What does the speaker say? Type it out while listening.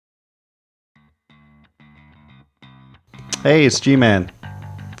Hey, it's G-Man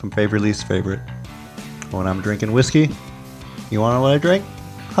from Favorite Least Favorite. When I'm drinking whiskey, you wanna know what I drink?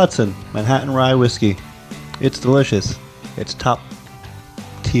 Hudson Manhattan Rye Whiskey. It's delicious. It's top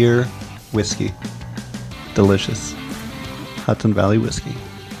tier whiskey. Delicious. Hudson Valley Whiskey.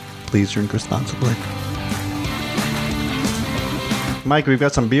 Please drink responsibly. Mike, we've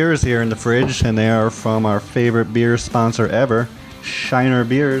got some beers here in the fridge, and they are from our favorite beer sponsor ever, Shiner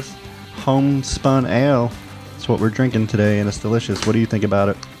Beers Homespun Ale. That's what we're drinking today, and it's delicious. What do you think about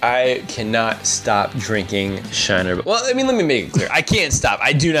it? I cannot stop drinking Shiner. Well, I mean, let me make it clear. I can't stop.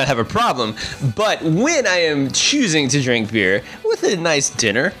 I do not have a problem. But when I am choosing to drink beer with a nice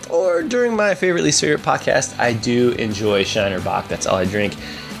dinner or during my favorite least favorite podcast, I do enjoy Shiner Bock. That's all I drink.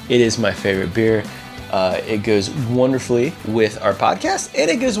 It is my favorite beer. It goes wonderfully with our podcast, and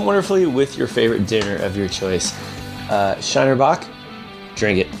it goes wonderfully with your favorite dinner of your choice. Shiner Bock,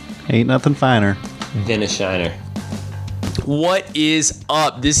 drink it. Ain't nothing finer Then a Shiner. What is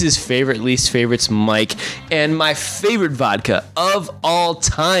up? This is Favorite Least Favorites Mike, and my favorite vodka of all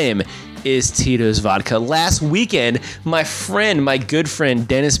time is Tito's Vodka. Last weekend, my good friend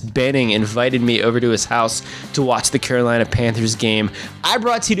Dennis Benning invited me over to his house to watch the Carolina Panthers game. I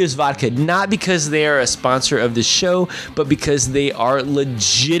brought Tito's Vodka not because they are a sponsor of the show, but because they are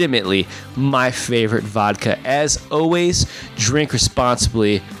legitimately my favorite vodka. As always, drink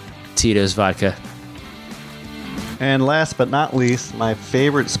responsibly. Tito's Vodka. And last but not least, my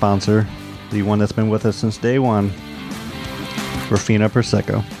favorite sponsor, the one that's been with us since day one, Rafina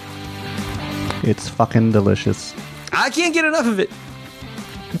Prosecco. It's fucking delicious. I can't get enough of it.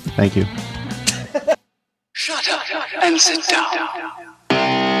 Thank you. Shut up and sit down.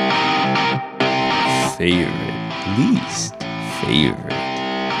 Favorite, least favorite.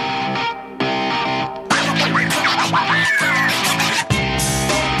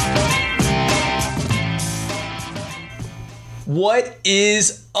 What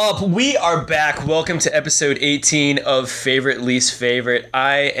is up? We are back. Welcome to episode 18 of Favorite Least Favorite.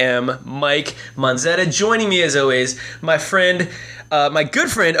 I am Mike Monzetta. Joining me as always, my friend, my good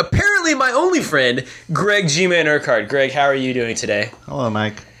friend, apparently my only friend, Greg G-Man Urquhart. Greg, how are you doing today? Hello,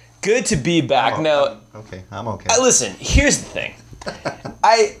 Mike. Good to be back. Now, okay, I'm okay. Listen, here's the thing.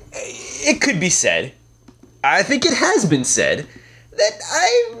 It could be said, I think it has been said, that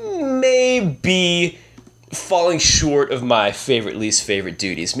I may be falling short of my favorite least favorite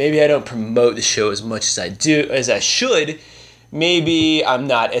duties. Maybe I don't promote the show as much as I should. Maybe I'm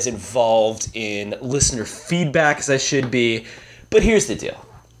not as involved in listener feedback as I should be. But here's the deal.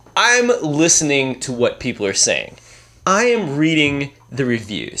 I'm listening to what people are saying. I am reading the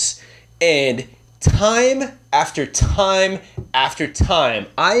reviews. And time after time after time,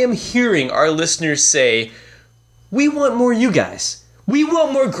 I am hearing our listeners say, we want more you guys. We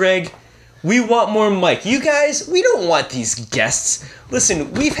want more Greg. We want more Mike. You guys, we don't want these guests.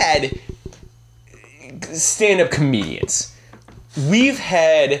 Listen, we've had stand-up comedians. We've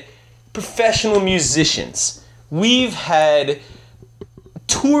had professional musicians. We've had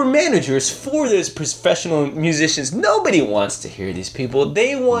tour managers for those professional musicians. Nobody wants to hear these people.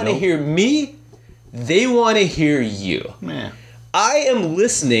 They want to hear me. They want to hear you. Man. I am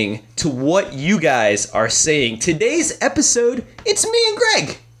listening to what you guys are saying. Today's episode, it's me and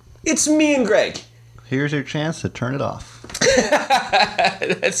Greg. It's me and Greg. Here's your chance to turn it off.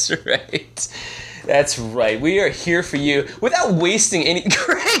 That's right. That's right. We are here for you without wasting any...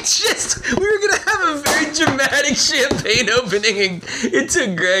 Greg, we were going to have a very dramatic champagne opening, and it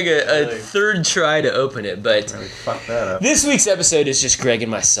took Greg a third try to open it, but... Really fucked that up. This week's episode is just Greg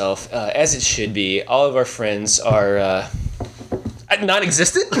and myself, as it should be. All of our friends are...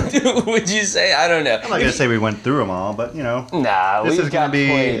 non-existent? Would you say? I don't know. I'm not gonna say we went through them all, but you know, nah, this we've is got gonna be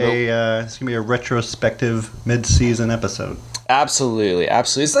plenty. it's gonna be a retrospective mid-season episode. Absolutely.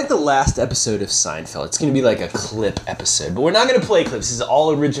 It's like the last episode of Seinfeld. It's gonna be like a clip episode, but we're not gonna play clips. This is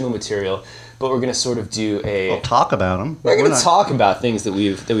all original material. But we're gonna sort of do We'll talk about them. We're gonna talk about things that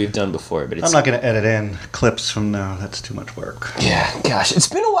we've done before. But I'm not gonna edit in clips from now. That's too much work. Yeah, gosh, it's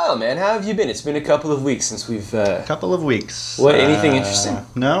been a while, man. How have you been? It's been a couple of weeks since we've. Couple of weeks. What? Anything interesting?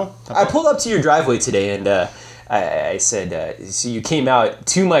 No. I pulled up to your driveway today, and I said, so you came out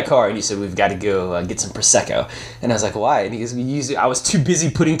to my car, and you said we've got to go get some Prosecco, and I was like, why? And he goes, I was too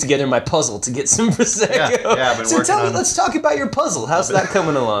busy putting together my puzzle to get some Prosecco. Yeah, I've been working on... let's talk about your puzzle. How's that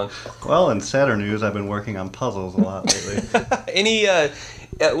coming along? Well, in sadder news, I've been working on puzzles a lot lately. Any,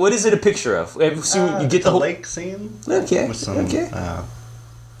 what is it a picture of? So you get the whole lake scene. Okay. With some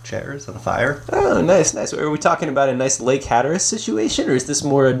chairs and a fire. Oh, nice. Are we talking about a nice Lake Hatteras situation, or is this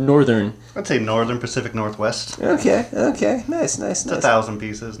more a northern? I'd say northern Pacific Northwest. Okay. Nice. It's 1,000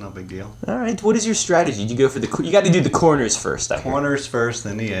 pieces, no big deal. All right. What is your strategy? You go for you got to do the corners first. I hear. Corners first,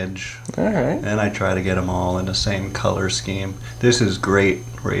 then the edge. All right. And I try to get them all in the same color scheme. This is great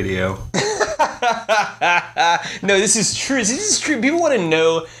radio. No, this is true. This is true. People want to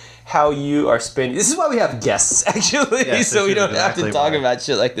know how you are spending. This is why we have guests, actually, Yes, so we don't exactly have to talk why. about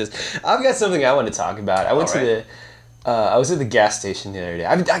shit like this. I've got something I want to talk about. I went to the. I was at the gas station the other day.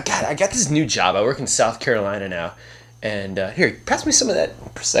 I got this new job. I work in South Carolina now, and here, pass me some of that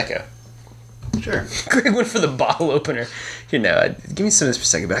prosecco. Sure. Greg went for the bottle opener. Here, now, give me some of this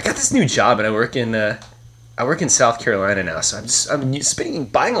prosecco. But I got this new job, and I work in South Carolina now, so I'm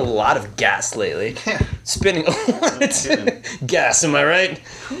buying a lot of gas lately. Yeah. Spending a lot of kidding. gas, am I right?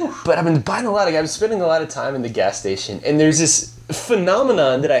 But I've been buying a lot of gas. I'm spending a lot of time in the gas station, and there's this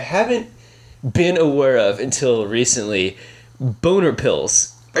phenomenon that I haven't been aware of until recently: boner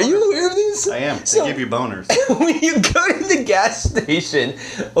pills. Are you aware of these? I am. They So- give you boners. when you go to the gas station,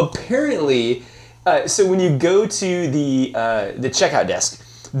 apparently, so when you go to the checkout desk,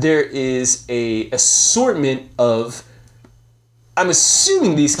 there is a assortment of. I'm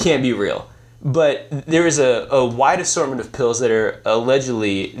assuming these can't be real, but there is a wide assortment of pills that are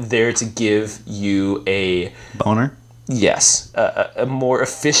allegedly there to give you a Boner? a more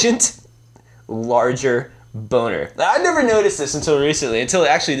efficient, larger boner. I never noticed this until recently, until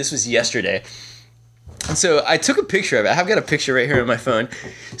actually this was yesterday. And so I took a picture of it. I've got a picture right here on my phone.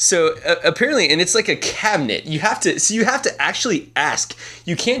 So apparently, and it's like a cabinet. You have to actually ask.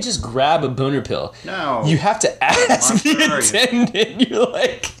 You can't just grab a boner pill. No. You have to ask the Monster, are you? attendant. You're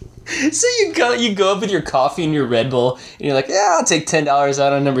like, so you go up with your coffee and your Red Bull, and you're like, yeah, I'll take $10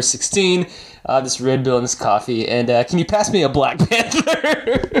 out on number 16. This Red Bull and this coffee, and can you pass me a Black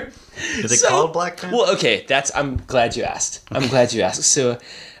Panther? Is it called Black Panther? Well, okay, I'm glad you asked. So,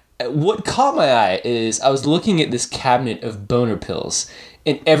 what caught my eye is I was looking at this cabinet of boner pills,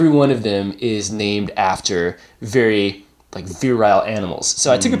 and every one of them is named after very virile animals.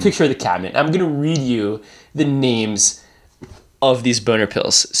 So I took a picture of the cabinet. I'm gonna read you the names of these boner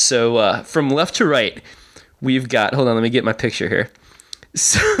pills. So from left to right, we've got. Hold on, let me get my picture here.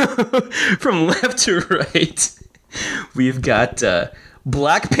 So from left to right, we've got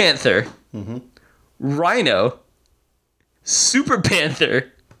Black Panther, Rhino, Super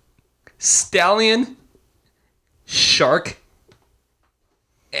Panther, Stallion, Shark,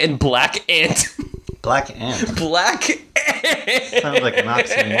 and Black Ant. Black Ant. Black Ant. Sounds like an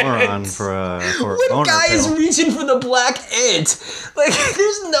oxymoron for a What boner guy is pill. reaching for the Black Ant?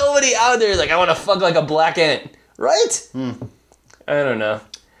 There's nobody out there I want to fuck like a black ant, right? I don't know.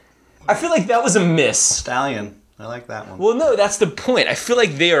 I feel like that was a miss. Stallion. I like that one. Well, no, that's the point. I feel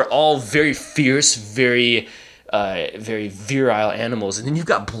like they are all very fierce, very virile animals, and then you've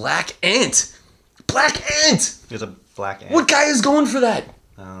got Black Ant. Black Ant. There's a black ant. What guy is going for that?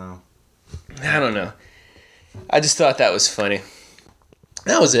 I don't know. I don't know. I just thought that was funny.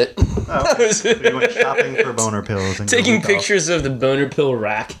 That was it. Oh, That was it. we went shopping for boner pills. And Taking go week off. pictures of the boner pill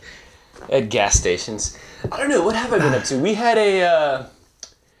rack at gas stations. I don't know. What have I been up to? We had a.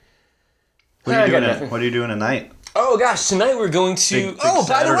 What I are you got doing? nothing. What are you doing tonight? Oh gosh, tonight we're going to. Big By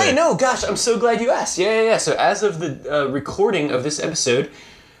the way, Saturday. no, gosh, I'm so glad you asked. Yeah. So as of the recording of this episode,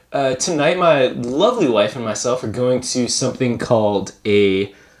 tonight my lovely wife and myself are going to something called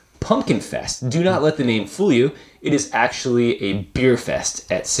a Pumpkin Fest. Do not let the name fool you. It is actually a beer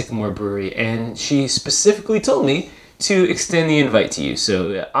fest at Sycamore Brewery, and she specifically told me to extend the invite to you.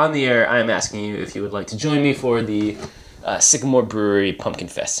 So on the air, I'm asking you if you would like to join me for the Sycamore Brewery Pumpkin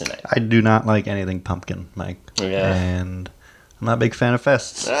Fest tonight. I do not like anything pumpkin, Mike. Yeah. And I'm not a big fan of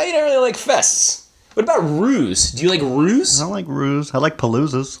fests. You don't really like fests. What about Ruse? Do you like Ruse? I don't like ruse. I like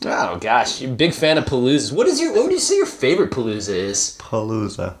paloozas. Oh gosh, you're a big fan of Paloozas. What would you say your favorite Palooza is?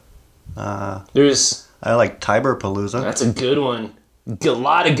 Palooza. There's I like Tiber Palooza. that's a good one. A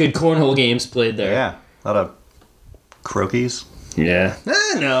lot of good cornhole games played there. Yeah. A lot of croquis. Yeah.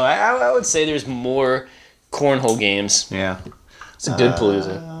 No, I would say there's more cornhole games. Yeah. It's a good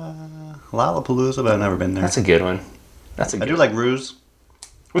Palooza. Lollapalooza, but I've never been there. That's a good one. That's a I good do one. like ruse.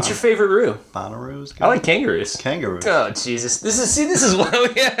 What's your favorite Roo? Bonnaroos. I like kangaroos. kangaroos. Oh Jesus! This is why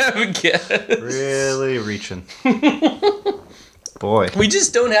we have guests. Really reaching. Boy. We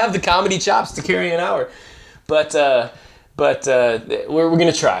just don't have the comedy chops to carry an hour, but we're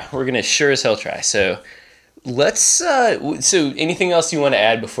gonna try. We're gonna sure as hell try. So Let's so anything else you want to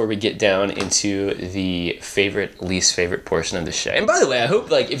add before we get down into the favorite, least favorite portion of the show? And by the way, I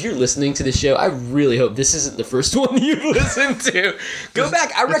hope, like, if you're listening to the show, I really hope this isn't the first one you've listened to. Go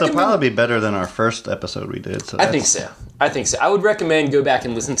back. I This will recommend. probably be better than our first episode we did. So I think so. I would recommend go back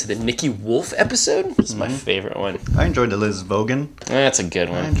and listen to the Nikki Wolf episode. It's my favorite one. I enjoyed the Liz Vogan. That's a good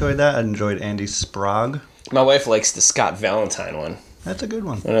I one. enjoyed that. I enjoyed Andy Sprague. My wife likes the Scott Valentine one. That's a good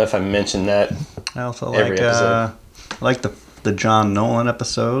one. I don't know if I mentioned that. I also Every like the John Nolan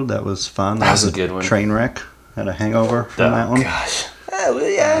episode. That was fun. That was a good one. Train wreck. Had a hangover from that one. Gosh. Well,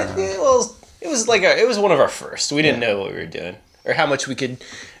 it was one of our first. We didn't know what we were doing or how much we could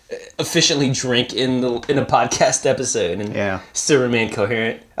efficiently drink in a podcast episode and still remain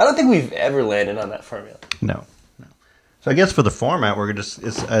coherent. I don't think we've ever landed on that formula. No. So I guess for the format, we're just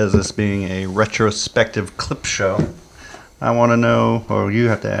as this being a retrospective clip show. I want to know, or you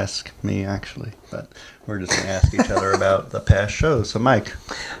have to ask me actually, but we're just going to ask each other about the past shows. So, Mike.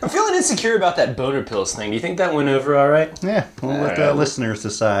 I'm feeling insecure about that boner pills thing. Do you think that went over all right? Yeah, we'll let the listeners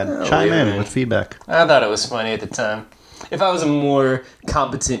decide. Chime in with feedback. I thought it was funny at the time. If I was a more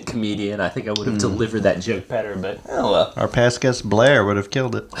competent comedian, I think I would have delivered that joke better, but oh well. Our past guest, Blair, would have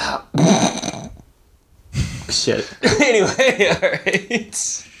killed it. Shit. Anyway, all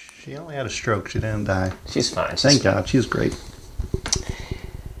right. She only had a stroke. She didn't die. She's fine. Thank God. She's great.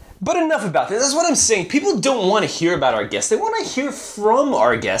 But enough about this. That's what I'm saying. People don't want to hear about our guests. They want to hear from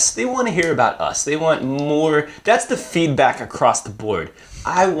our guests. They want to hear about us. They want more. That's the feedback across the board.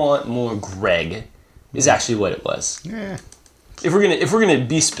 I want more Greg is actually what it was. Yeah. If we're gonna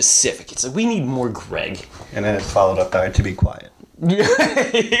be specific, it's like we need more Greg. And then it's followed up by to be quiet.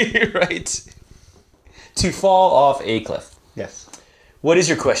 Right. To fall off a cliff. Yes. What is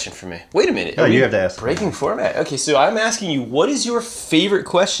your question for me? Wait a minute. Oh, you have to ask. Breaking format. Okay, so I'm asking you, what is your favorite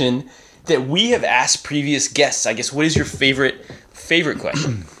question that we have asked previous guests? I guess, what is your favorite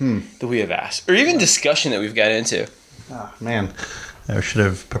question that we have asked? Or even discussion that we've got into? Oh, man. I should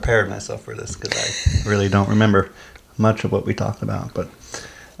have prepared myself for this because I really don't remember much of what we talked about. But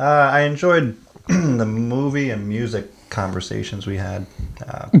I enjoyed the movie and music conversations we had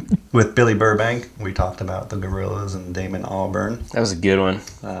with Billy Burbank. We talked about the Gorillaz and Damon Albarn. That was a good one.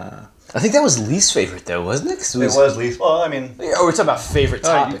 I think that was least favorite though, wasn't it? 'Cause It was least. Well, I mean, Oh, we're talking about favorite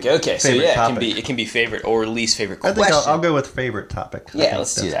topic. Okay, so favorite yeah, topic. it can be favorite or least favorite I question. think I'll go with favorite topic. I Yeah, think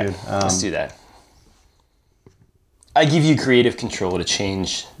let's do that's that. good. Let's do that. I give you creative control to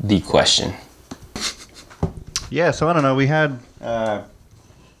change the question. Yeah, so I don't know. We had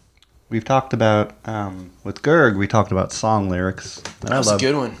we've talked about with Gerg. We talked about song lyrics, and That was a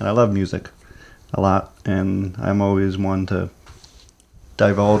good one. And I love music a lot, and I'm always one to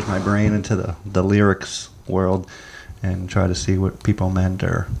divulge my brain into the lyrics world and try to see what people meant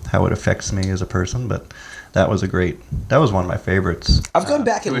or how it affects me as a person. But that was one of my favorites. I've gone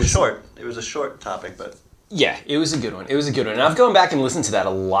back and listened. short. It was a short topic, but Yeah, it was a good one. And I've gone back and listened to that a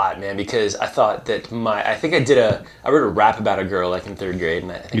lot, man, because I thought that I wrote a rap about a girl like in 3rd grade,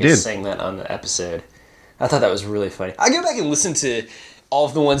 and I think I sang that on the episode. I thought that was really funny. I go back and listen to all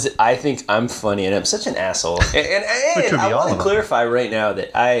of the ones that I think I'm funny, and I'm such an asshole. And I want to clarify right now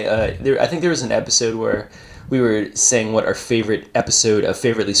that I think there was an episode where we were saying what our favorite episode of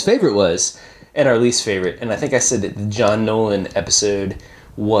Favorite Least Favorite was, and our least favorite, and I think I said that the John Nolan episode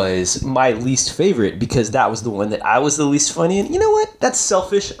was my least favorite because that was the one that I was the least funny in. You know what? That's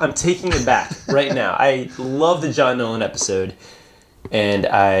selfish. I'm taking it back right now. I love the John Nolan episode, and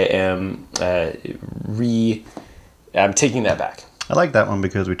I am I'm taking that back. I like that one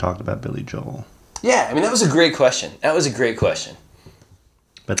because we talked about Billy Joel. Yeah, I mean that was a great question.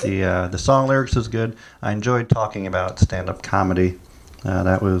 But the song lyrics was good. I enjoyed talking about stand-up comedy.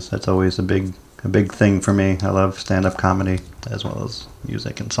 That's always a big thing for me. I love stand-up comedy as well as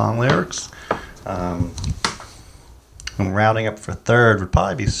music and song lyrics. And rounding up for third would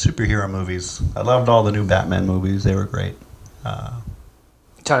probably be superhero movies. I loved all the new Batman movies. They were great.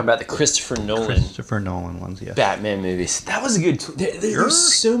 Talking about the Christopher Nolan ones, yes. Batman movies. That was a good.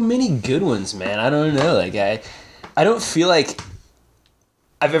 There's so many good ones, man. I don't know. Like I don't feel like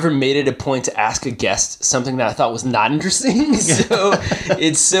I've ever made it a point to ask a guest something that I thought was not interesting. So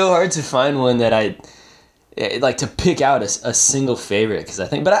it's so hard to find one that I like to pick out a single favorite because I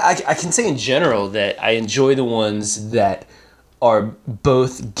think. But I can say in general that I enjoy the ones that are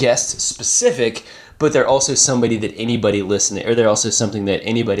both guest specific, but they're also somebody that anybody listening, or they're also something that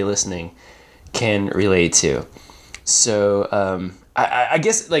anybody listening can relate to. So I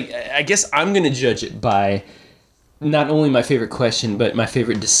guess I'm gonna judge it by not only my favorite question, but my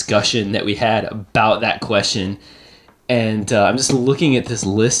favorite discussion that we had about that question. And I'm just looking at this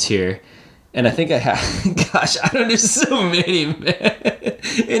list here, And I think I have, gosh, I don't know, there's so many, man.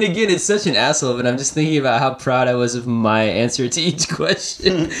 And again, it's such an asshole, but I'm just thinking about how proud I was of my answer to each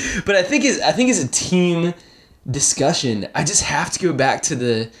question. But I think as a team discussion, I just have to go back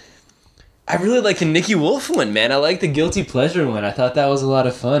to I really like the Nikki Wolf one, man. I like the Guilty Pleasure one. I thought that was a lot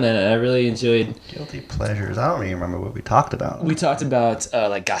of fun, and I really enjoyed... Guilty Pleasures. I don't even remember what we talked about. We talked about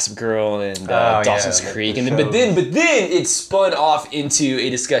like Gossip Girl and Dawson's Creek, and then, but then it spun off into a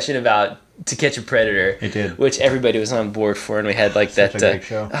discussion about To Catch a Predator. It did, which everybody was on board for, and we had like such that. a great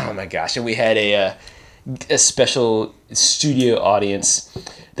show. Oh my gosh! And we had a special studio audience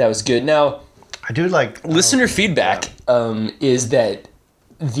that was good. Now, I do like listener feedback is that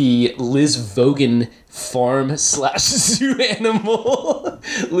the Liz Vogan farm / zoo animal.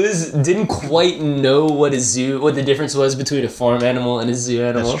 Liz didn't quite know what the difference was between a farm animal and a zoo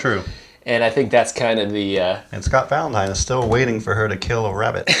animal. That's true. And I think that's kind of the... And Scott Valentine is still waiting for her to kill a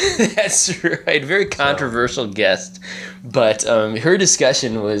rabbit. That's right. Very controversial guest. But her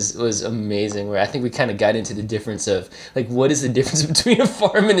discussion was amazing, where I think we kind of got into the difference of, like, what is the difference between a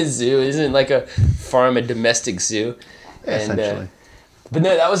farm and a zoo? Isn't like a farm a domestic zoo? Essentially. But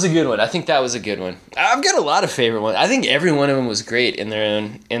no, that was a good one. I think that was a good one. I've got a lot of favorite ones. I think every one of them was great in their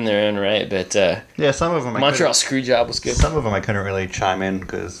own right. But yeah, some of them. Montreal Screwjob was good. Some of them I couldn't really chime in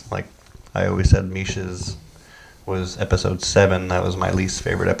because, like I always said, Misha's was episode 7. That was my least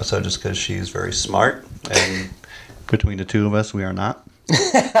favorite episode, just because she's very smart, and between the two of us, we are not.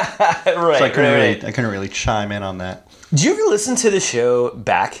 Right. So I couldn't really chime in on that. Do you ever listen to the show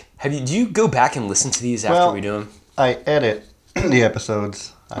back? Do you go back and listen to these after we do them? I edit the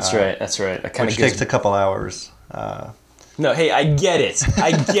episodes. That's right. Which takes a couple hours. No, hey, I get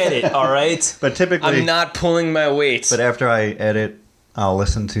it, all right? But typically... I'm not pulling my weight. But after I edit, I'll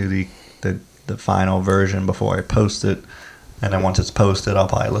listen to the final version before I post it. And then once it's posted, I'll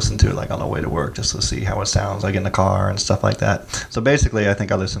probably listen to it like on the way to work just to see how it sounds like in the car and stuff like that. So basically, I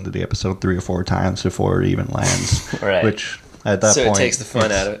think I listened to the episode 3 or 4 times before it even lands. Right. Which, at that point... So it takes the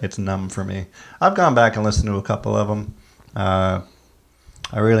fun out of it. It's numb for me. I've gone back and listened to a couple of them. I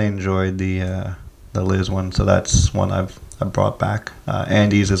really enjoyed the Liz one, so that's one I've brought back.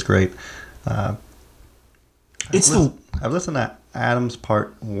 Andy's is great. I've listened to Adam's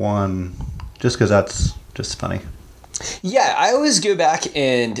Part 1 just because that's just funny. Yeah, I always go back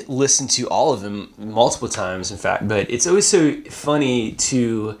and listen to all of them multiple times, in fact. But it's always so funny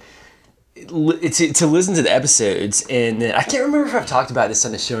to listen to the episodes, and I can't remember if I've talked about this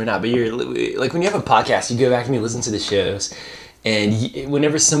on the show or not. But you're like, when you have a podcast, you go back and you listen to the shows. And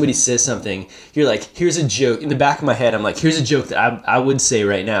whenever somebody says something, you're like, here's a joke. In the back of my head, I'm like, here's a joke that I would say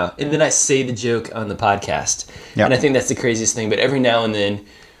right now. And then I say the joke on the podcast. Yep. And I think that's the craziest thing. But every now and then,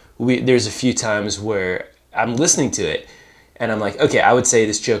 there's a few times where I'm listening to it, and I'm like, okay, I would say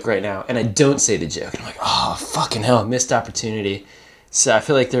this joke right now. And I don't say the joke. And I'm like, oh, fucking hell, missed opportunity. So I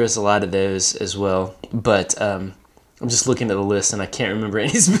feel like there was a lot of those as well. But I'm just looking at the list, and I can't remember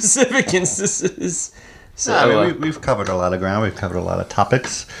any specific instances. So, I mean, we've covered a lot of ground. We've covered a lot of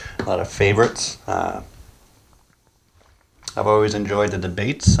topics, a lot of favorites. I've always enjoyed the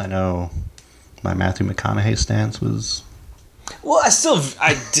debates. I know my Matthew McConaughey stance was... Well, I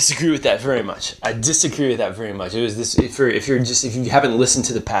disagree with that very much. It was this, if you haven't listened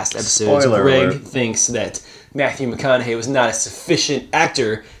to the past episodes, Greg thinks that Matthew McConaughey was not a sufficient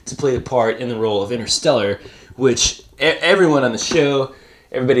actor to play the part in the role of Interstellar, which everyone on the show...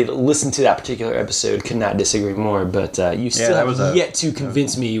 Everybody that listened to that particular episode could not disagree more, but you still have yet to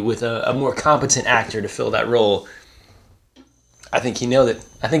convince me with a more competent actor to fill that role. I think he nailed it.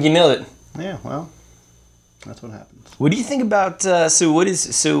 Yeah, well, that's what happens. What do you think about? What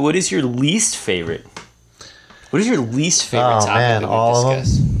is your least favorite? What is your least favorite topic man, that we all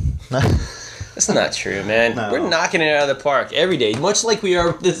discuss? Of them. That's not true, man. No. We're knocking it out of the park every day, much like we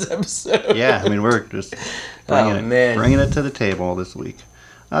are with this episode. Yeah, I mean, we're just bringing it to the table this week.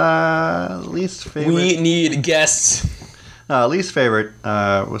 Least favorite. We need guests. Least favorite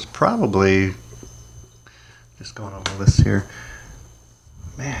was probably just going over the list here.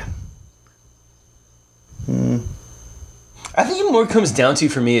 Man. I think it more comes down to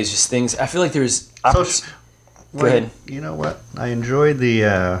for me is just things. I feel like there's. Go ahead. You know what? I enjoyed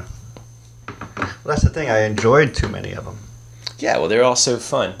the. That's the thing. I enjoyed too many of them. Yeah, well, they're all so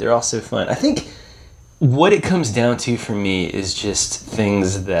fun. I think. What it comes down to for me is just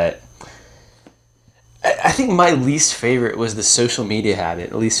things that... I think my least favorite was the social media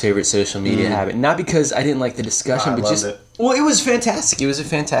habit. Least favorite social media habit. Not because I didn't like the discussion, but just... Well, it was fantastic. It was a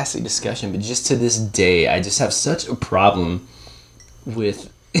fantastic discussion. But just to this day, I just have such a problem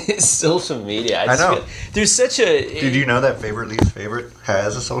with Social media. I know. There's such a... Did you know that favorite least favorite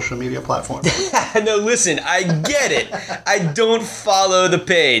has a social media platform? No, listen, I get it. I don't follow the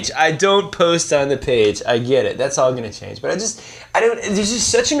page. I don't post on the page. I get it. That's all going to change. But there's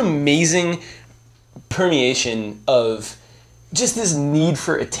just such an amazing permeation of just this need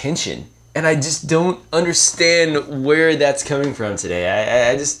for attention. And I just don't understand where that's coming from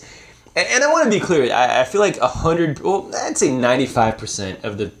today. I just... And I want to be clear, I feel like I'd say 95%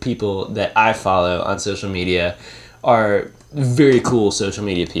 of the people that I follow on social media are very cool social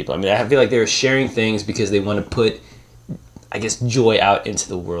media people. I mean, I feel like they're sharing things because they want to put, I guess, joy out into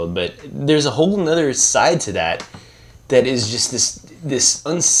the world. But there's a whole nother side to that is just this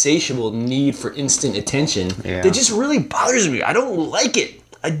insatiable need for instant attention that just really bothers me. I don't like it.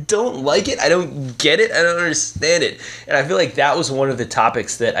 I don't like it. I don't get it. I don't understand it. And I feel like that was one of the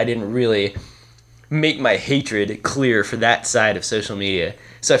topics that I didn't really make my hatred clear for that side of social media.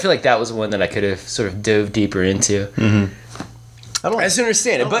 So I feel like that was one that I could have sort of dove deeper into. Mm-hmm. I just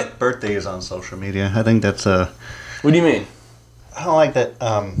understand it. But like birthdays on social media. I think that's a... What do you mean? I don't like that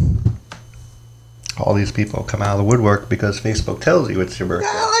all these people come out of the woodwork because Facebook tells you it's your birthday.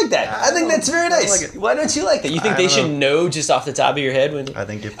 I like that. I think that's very nice. Like why don't you like that? You think they should know just off the top of your head? I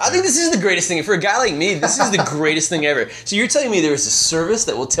think this is the greatest thing. For a guy like me, this is the greatest thing ever. So you're telling me there is a service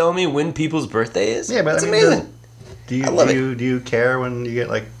that will tell me when people's birthday is? Yeah, but that's amazing. Do you care when you get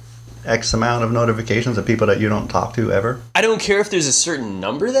like X amount of notifications of people that you don't talk to ever? I don't care if there's a certain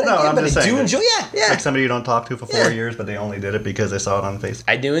number that I get, but I do enjoy it. Yeah. Like somebody you don't talk to for 4 years, but they only did it because they saw it on Facebook.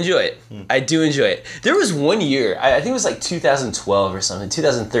 I do enjoy it. I do enjoy it. There was one year, I think it was like 2012 or something,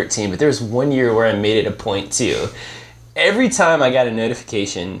 2013, but there was one year where I made it a point too. Every time I got a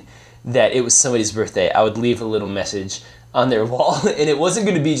notification that it was somebody's birthday, I would leave a little message on their wall, and it wasn't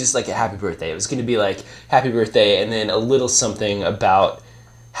going to be just like a happy birthday. It was going to be like happy birthday and then a little something about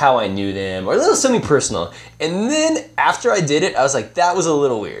how I knew them, or a little something personal. And then after I did it, I was like, that was a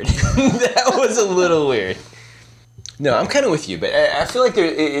little weird. That was a little weird. No, I'm kind of with you, but I feel like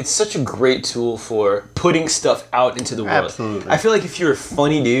it's such a great tool for putting stuff out into the world. Absolutely. I feel like if you're a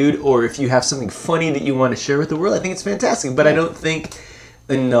funny dude, or if you have something funny that you want to share with the world, I think it's fantastic. But I don't think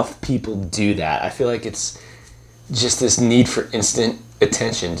enough people do that. I feel like it's just this need for instant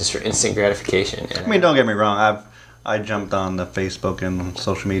attention, just for instant gratification. And I mean, don't get me wrong. I jumped on the Facebook and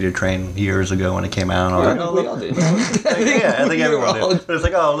social media train years ago when it came out. And I was we all did. I think everyone did. But it's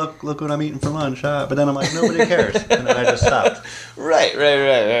like, oh, look what I'm eating for lunch. But then I'm like, nobody cares, and then I just stopped. Right.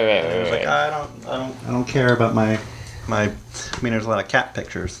 I was like, I don't care about my. I mean, there's a lot of cat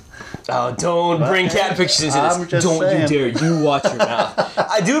pictures. Oh, don't bring cat pictures into this. Don't you dare. You watch your mouth.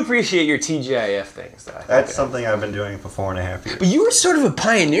 I do appreciate your TGIF things, though. That's something I've been doing for 4.5 years. But you were sort of a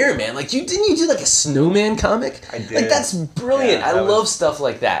pioneer, man. Like, didn't you do like a snowman comic? I did. Like, that's brilliant. Yeah, I love stuff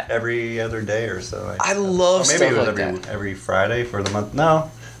like that. Every other day or so. I love stuff like that. Maybe it was every Friday for the month.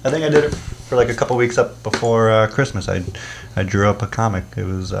 No, I think I did it for like a couple weeks up before Christmas. I drew up a comic. It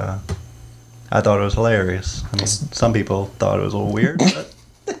was... I thought it was hilarious. I mean, some people thought it was a little weird, but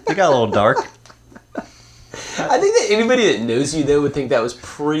it got a little dark. I think that anybody that knows you, though, would think that was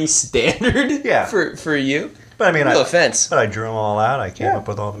pretty standard for you. But I mean, no offense. But I drew them all out. I came up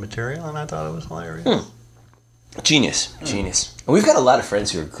with all the material, and I thought it was hilarious. Genius. And we've got a lot of friends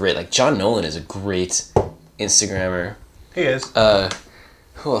who are great. Like, John Nolan is a great Instagrammer. He is.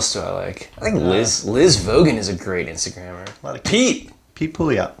 Who else do I like? I think Liz Vogan is a great Instagrammer. A lot of Pete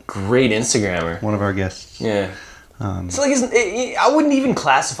Pouliot. Great Instagrammer. One of our guests. Yeah. So like, I wouldn't even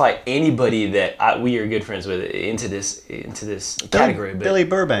classify anybody that we are good friends with into this category. But Billy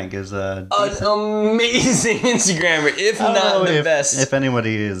Burbank is an amazing Instagrammer, if not the best. If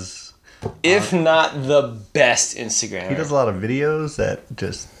anybody is, if not the best Instagrammer. He does a lot of videos that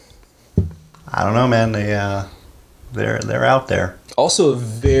just, I don't know, man. They're out there. Also a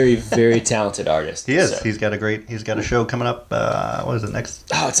very, very talented artist. He is. So. He's got a show coming up. What is it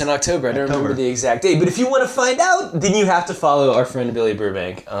next? Oh, it's in October. I don't remember the exact date. But if you want to find out, then you have to follow our friend Billy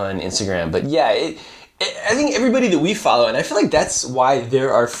Burbank on Instagram. But yeah, I think everybody that we follow, and I feel like that's why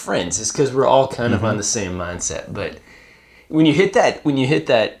they're our friends, is because we're all kind of on the same mindset. But when you hit that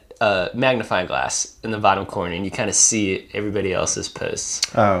magnifying glass in the bottom corner and you kind of see everybody else's posts.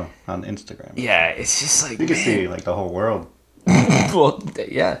 Oh, on Instagram. Yeah, it's just like, you can see like the whole world. Well,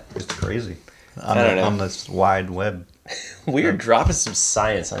 yeah. It's crazy. I don't know. On this wide web. We are dropping some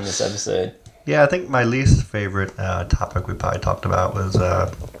science on this episode. Yeah, I think my least favorite topic we probably talked about was,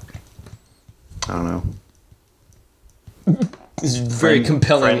 I don't know. It's very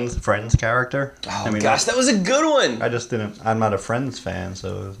compelling. Friends character. Oh, I mean, gosh, that was a good one. I'm not a Friends fan,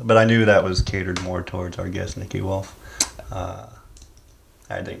 but I knew that was catered more towards our guest, Nikki Wolf.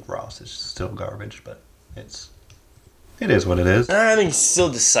 I think Ross is still garbage, but it is what it is. I think still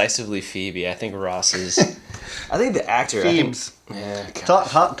decisively Phoebe. I think Ross is. I think the actor. Phoebes. Yeah.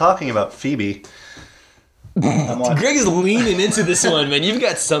 God. Talking about Phoebe. Greg is leaning into this one, man. You've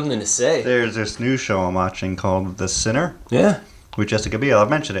got something to say. There's this new show I'm watching called The Sinner Yeah. with Jessica Biel. I've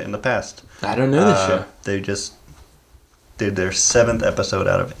mentioned it in the past. I don't know this show. They just did their 7th episode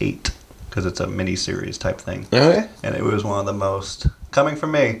out of 8 because it's a mini-series type thing. Okay. And it was one of the most, coming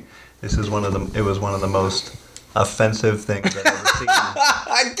from me, it was one of the most offensive things I've ever seen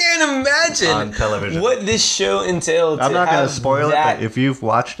I can't imagine on television. what this show entailed. I'm not going have to spoil it, that- but if you've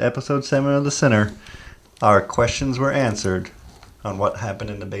watched episode 7 of The Sinner, our questions were answered on what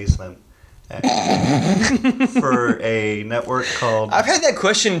happened in the basement for a network called... I've had that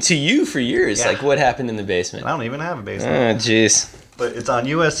question to you for years. Yeah. Like, what happened in the basement? I don't even have a basement. Oh, jeez. But it's on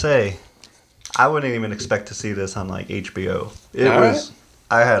USA. I wouldn't even expect to see this on like HBO. It All was.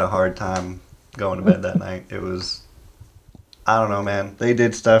 I had a hard time going to bed that night. It was. I don't know, man. They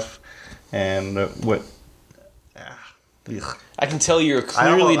did stuff, and what. Ugh. I can tell you're I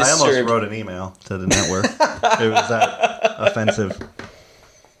clearly almost disturbed. wrote an email to the network. It was that offensive.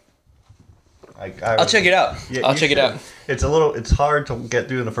 I'll check it out. Yeah, I'll you check it should. out. It's hard to get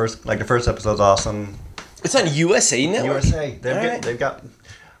through the first. Like the first episode's awesome. It's on USA Network. USA. They've got.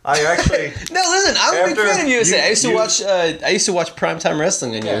 I actually. No, listen, I'm a big After fan of USA. you- I used to you- watch. I used to watch primetime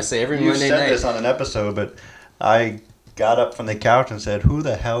wrestling on USA every You Monday said night. this on an episode, but I got up from the couch and said, "Who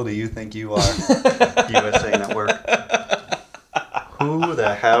the hell do you think you are, USA Network? Who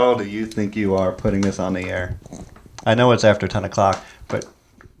the hell do you think you are putting this on the air? I know it's after 10 o'clock, but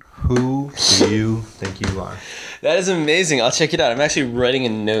who do you think you are?" That is amazing. I'll check it out. I'm actually writing a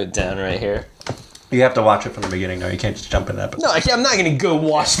note down right here. You have to watch it from the beginning, though. You can't just jump in the episode. No, I'm not going to go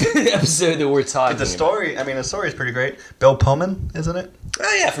watch the episode that we're talking The about. story, I mean, the story is pretty great. Bill Pullman, isn't it?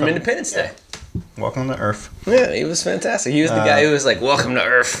 Oh, yeah, from Independence Day. Welcome to Earth. Yeah, he was fantastic. He was the guy who was like, "Welcome to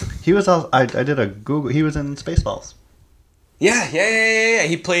Earth." He was. I did a Google. He was in Spaceballs. Yeah.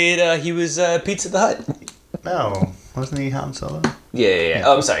 He played. He was Pizza the Hut. No, wasn't he Han Solo? Yeah.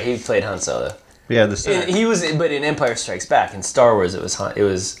 Oh, I'm sorry. He played Han Solo. Yeah, the Senate. He was, but in Empire Strikes Back, in Star Wars, it was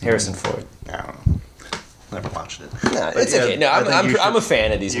Harrison Ford. I don't know. Never watched it. No, But it's yeah, okay. No, I think you I'm should- a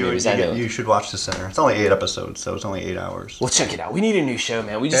fan of these movies. I know. You should watch The Sinner. It's only 8 episodes, so it's only 8 hours. Well, check it out. We need a new show,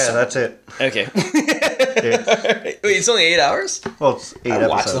 man. We just Yeah, that's it. okay. It's, Wait, it's only 8 hours. well, it's 8 I episodes.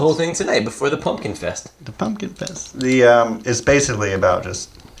 watched the whole thing tonight before the Pumpkin Fest. The Pumpkin Fest. It's basically about just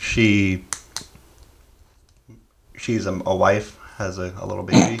she's a wife, has a little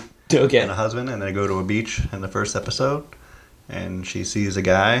baby Okay. and a husband, and they go to a beach in the first episode, and she sees a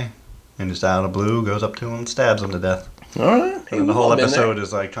guy, and just out of the blue goes up to him and stabs him to death. All right. And the whole episode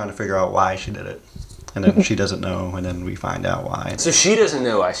is like trying to figure out why she did it. And then she doesn't know, and then we find out why. So she doesn't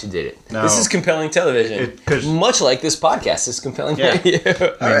know why she did it. No. This is compelling television. 'Cause- Much like this podcast is compelling Yeah.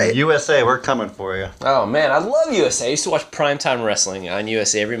 radio. I mean, USA, we're coming for you. Oh man, I love USA. I used to watch primetime wrestling on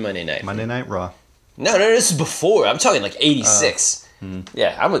USA every Monday night. Monday Night Raw. No, this is before. I'm talking like '86.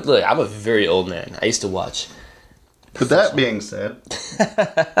 Yeah, I'm a very old man. I used to watch. With that being said,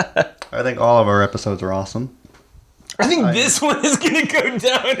 I think all of our episodes are awesome. I think this one is gonna go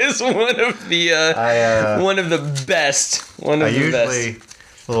down as one of the one of the best. One of I the best. usually,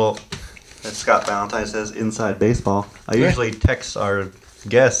 as Scott Valentine says, inside baseball. I usually text our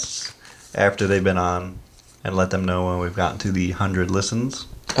guests after they've been on and let them know when we've gotten to the 100 listens.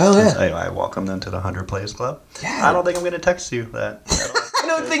 Oh yeah. I welcome them to the 100 Plays Club. Yeah. I don't think I'm going to text you that. I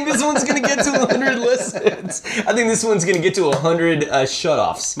don't think this one's gonna get to 100 listens. I think this one's gonna get to 100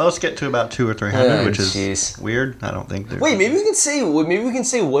 shutoffs. Most get to about 200 or 300, Oh, which is jeez. weird. I don't think they're. Wait, maybe we can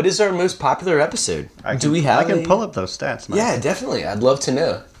say what is our most popular episode? Do we have? I can a- pull up those stats, man. Yeah, definitely. I'd love to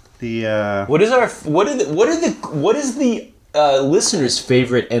know. The What is the listeners'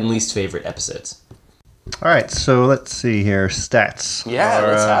 favorite and least favorite episodes? all right. So let's see here. Stats. Yeah, are,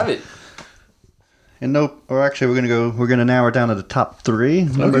 let's have it. And or actually, we're gonna narrow it down to the top 3.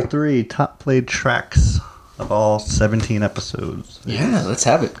 Number 3, top played tracks of all 17 episodes. Yeah, let's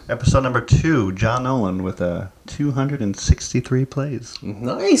have it. Episode number 2, John Nolan with 263 plays.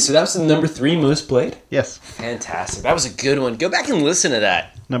 Nice. So that was the number 3 most played. Yes. Fantastic. That was a good one. Go back and listen to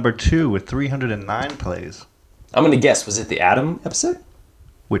that. Number 2 with 309 plays. I'm gonna guess. Was it the Adam episode?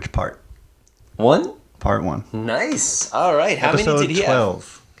 Which part? 1. Part 1. Nice. All right. How Episode many did he 12.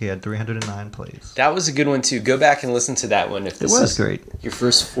 have? He had 309 plays. That was a good one too. Go back and listen to that one if this was is great. your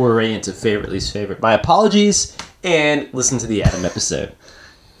first foray into favorite, least favorite. My apologies, and listen to the Adam episode.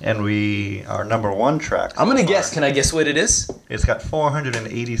 And our number one track. I'm going to so far, guess. Can I guess what it is? It's got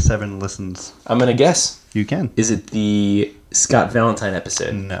 487 listens. I'm going to guess. You can. Is it the Scott Valentine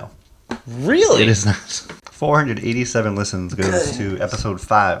episode? No. Really? It is not. 487 listens goes to episode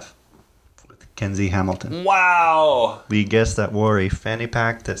 5 with Kenzie Hamilton. Wow. The guest that wore a fanny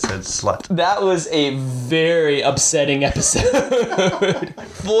pack that said slut. That was a very upsetting episode.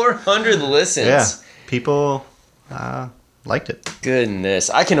 400 listens. Yeah. People liked it. Goodness.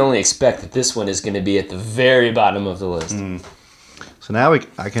 I can only expect that this one is going to be at the very bottom of the list. So now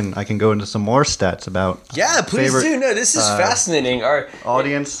I can go into some more stats about Yeah, please favorite, do. No, this is fascinating.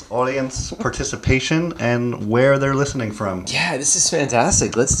 audience participation and where they're listening from. Yeah, this is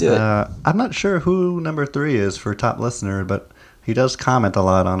fantastic. Let's do it. I'm not sure who number 3 is for top listener, but he does comment a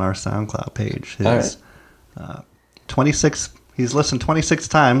lot on our SoundCloud page. His 26. He's listened 26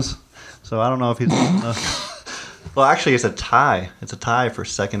 times, so I don't know if he's. Well, actually, it's a tie. It's a tie for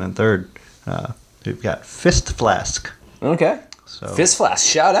second and third. We've got Fist Flask. Okay. So Fist Flask,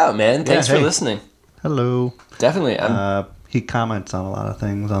 shout out, man. Thanks for hey. listening. hello. Definitely. He comments on a lot of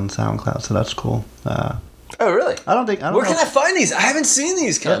things on SoundCloud, so that's cool. Oh, really? I don't Where know. can I find these? I haven't seen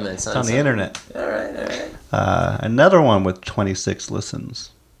these comments. It's on the internet. All right. Another one with 26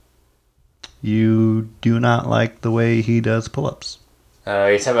 listens. You do not like the way he does pull-ups.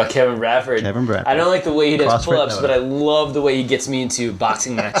 You're talking about Kevin Bradford. Kevin Bradford. I don't like the way he does CrossFit pull-ups, Noah. but I love the way he gets me into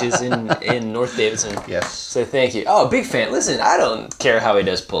boxing matches in North Davidson. Yes. So thank you. Oh, big fan. Listen, I don't care how he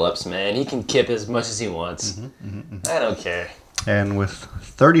does pull-ups, man. He can kip as much as he wants. I don't care. And with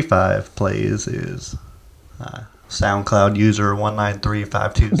 35 plays is SoundCloud user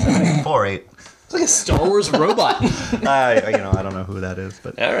 193527848. It's like a Star Wars robot. I don't know who that is,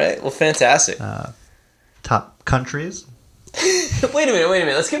 but All right. Well, fantastic. top countries. Wait a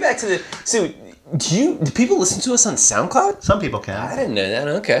minute. Let's get back to the... So, do people listen to us on SoundCloud? Some people I can. didn't know that.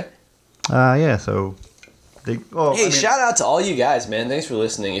 Okay. Yeah. So Shout out to all you guys, man. Thanks for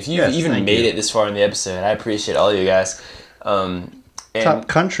listening. If you Yes, even thank made you. it this far in the episode, I appreciate all you guys. And top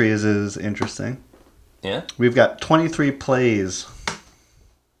countries is interesting. yeah, We've got 23 plays.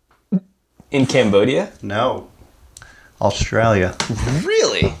 in Cambodia. No. Australia.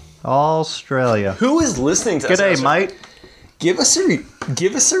 Really? Australia. Who is listening to us? G'day, mate. Give us a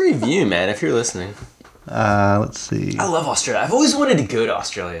review, man, if you're listening. Let's see. I love Australia. I've always wanted to go to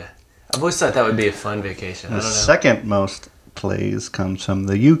Australia. I've always thought that would be a fun vacation. I The don't know. second most plays comes from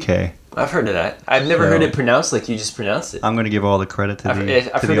the UK. I've heard of that. I've never heard it pronounced like you just pronounced it. I'm going to give all the credit to I've the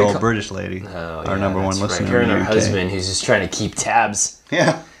heard it old call- British lady, Oh, our yeah, number one that's right. listener Her in and the her UK. husband, who's just trying to keep tabs.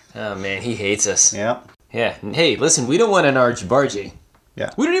 Yeah, Oh man, he hates us. yeah, Yeah. Hey, listen, we don't want an argy bargy.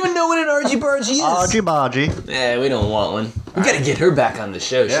 yeah. We don't even know what an argy bargy is. Argy bargy. Yeah, we don't want one. We gotta get her back on the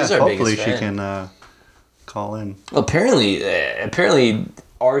show. Yeah, She's our hopefully biggest she fan. can call in. Well, apparently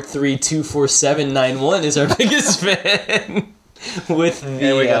R324791 is our biggest fan. With the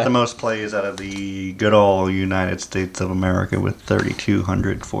And we got the most plays out of the good old United States of America with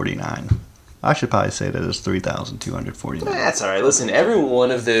 3,249. I should probably say that it's 3,249. That's all right. Listen, every one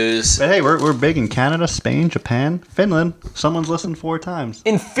of those But hey, we're big in Canada, Spain, Japan, Finland. Someone's listened 4 times.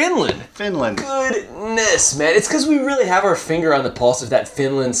 in Finland. Finland. Goodness, man! It's because we really have our finger on the pulse of that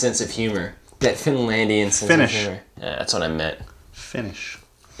Finland sense of humor, that Finlandian sense Finnish. of humor. Yeah, that's what I meant. Finnish.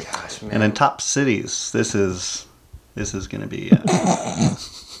 Gosh, man. And then top cities. This is going to be.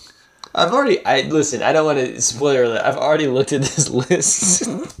 Listen. I don't want to spoiler alert. I've already looked at this list.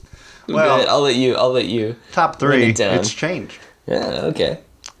 Well, Good, I'll let you. top Run 3. it down. It's changed. Yeah. Okay.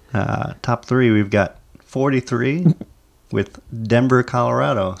 Top 3. We've got 43 with Denver,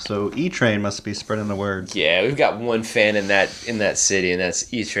 Colorado. So E-Train must be spreading the word. Yeah, we've got one fan in that city, and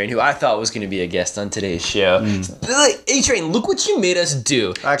that's E-Train, who I thought was going to be a guest on today's show. E-Train, look what you made us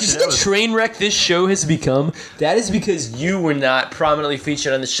do. Actually, Did you see that the was- train wreck this show has become? That is because you were not prominently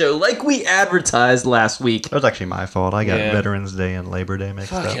featured on the show like we advertised last week. That was actually my fault. I got Yeah. Veterans Day and Labor Day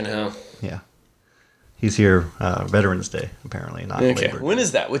mixed Fucking up. hell. Yeah. He's here Veterans Day, apparently, not Okay, Labor Day. when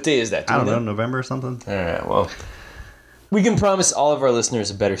is that? What day is that? Do I we don't know, November or something? All right, well, we can promise all of our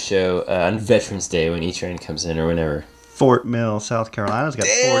listeners a better show on Veterans Day when E-Train comes in or whenever. Fort Mill, South Carolina's got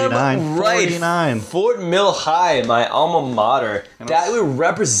 49. right. 49. Fort Mill High, my alma mater. That we're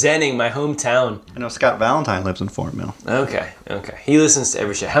representing my hometown. I know Scott Valentine lives in Fort Mill. Okay. He listens to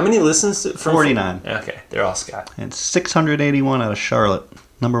every show. How many listens to from 49. Okay, they're all Scott. And 681 out of Charlotte,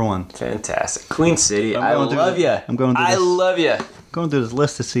 number 1. Fantastic. Queen City, I'm I going through love this- you. I'm going through I this. love you. Going through this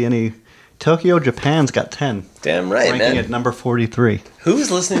list to see any. Tokyo, Japan's got 10. Damn right, Ranking man. at number 43.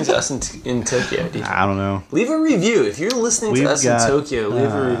 Who's listening to us in Tokyo? Do you- I don't know. Leave a review. If you're listening to We've us in got, Tokyo,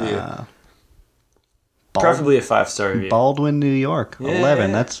 leave a review. Preferably a 5-star review. Baldwin, New York, Yeah.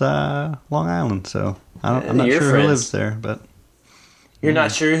 11. That's Long Island, so I'm not your sure friends. who lives there, but... You're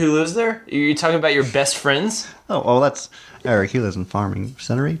not sure who lives there? You're talking about your best friends? Oh, that's Eric. He lives in Farming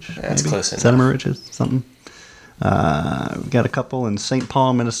Center Ridge. That's maybe? close enough. Center Ridge is something. We've got a couple in St.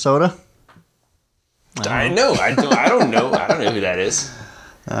 Paul, Minnesota. I know. I don't know. I don't know who that is.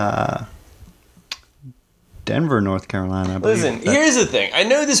 Denver, North Carolina, I believe. Listen, here's the thing. I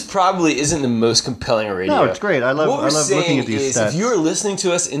know this probably isn't the most compelling radio. No, it's great. I What we're love looking saying at these is, stats. if you're listening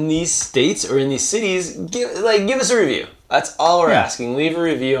to us in these states or in these cities, give us a review. That's all we're Yeah. asking. Leave a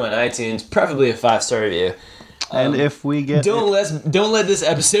review on iTunes, preferably a 5-star review. And if we get Don't let this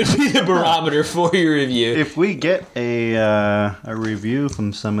episode be the barometer for your review. if we get a review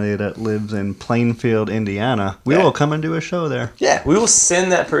from somebody that lives in Plainfield, Indiana, we Yeah. will come and do a show there. Yeah, we will send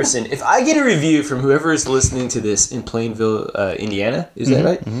that person. If I get a review from whoever is listening to this in Plainville, Indiana, is that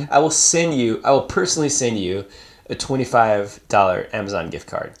right? I will personally send you a $25 Amazon gift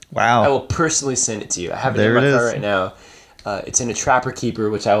card. Wow. I will personally send it to you. I have it There in my it car is. right now. It's in a Trapper Keeper,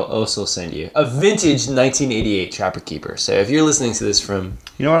 which I will also send you. A vintage 1988 Trapper Keeper. So if you're listening to this from...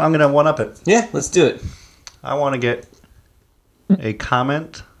 You know what? I'm going to one-up it. Yeah, let's do it. I want to get a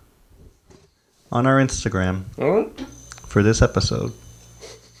comment on our Instagram for this episode.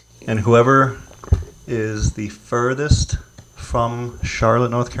 And whoever is the furthest from Charlotte,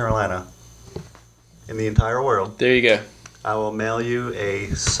 North Carolina in the entire world, There you go. I will mail you a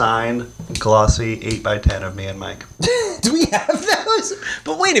signed, glossy 8x10 of me and Mike. Do we have those?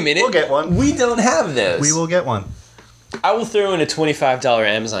 But wait a minute. We'll get one. We don't have those. We will get one. I will throw in a $25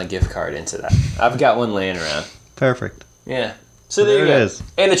 Amazon gift card into that. I've got one laying around. Perfect. Yeah. So there you There go. it is.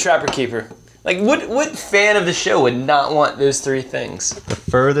 And a Trapper Keeper. Like, what fan of the show would not want those three things? The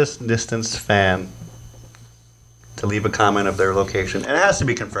furthest distance fan to leave a comment of their location. And it has to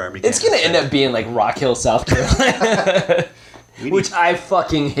be confirmed. You It's can't going to just end up being like Rock Hill, South Carolina. Which I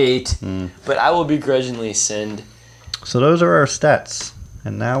fucking hate. But I will begrudgingly send. So those are our stats.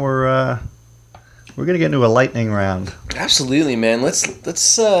 And now we're going to get into a lightning round. Absolutely, man. Let's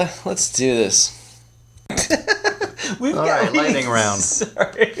do this. We've All right, lightning round.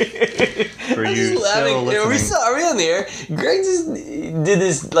 Sorry. For I'm you just laughing. still listening. Are we on the air? Greg just did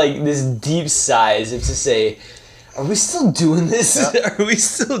this deep sigh as if to say, "Are we still doing this? Yep. Are we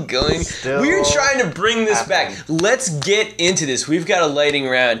still going? Still We're trying to bring this happening. back. Let's get into this. We've got a lightning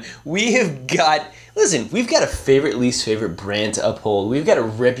round. We've got a favorite, least favorite brand to uphold. We've got a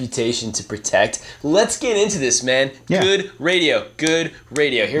reputation to protect. Let's get into this, man. Yeah. Good radio.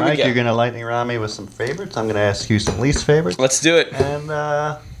 Here Mike, we go. you're going to lightning round me with some favorites. I'm going to ask you some least favorites. Let's do it. And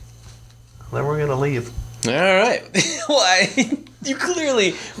then we're going to leave. All right. Well, you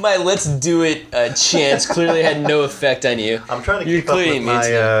clearly, my let's do it chance clearly had no effect on you. I'm trying to You're keep up clearly with mean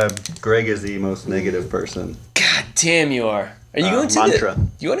my Greg is the most negative person. God damn, you are. Are you going to mantra.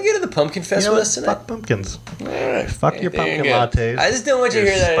 you want to go to the Pumpkin Fest You know with what? us tonight? Fuck pumpkins. All right. Fuck your There you pumpkin go. lattes. I just don't want you to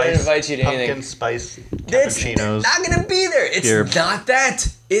Your hear that I didn't spice- invite you to anything. Pumpkin spice That's cappuccinos. not gonna be there. It's Your- not that.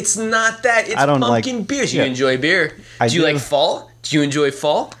 It's not that. It's I don't like- pumpkin beers. You yeah. enjoy beer. I do you do. like fall? Do you enjoy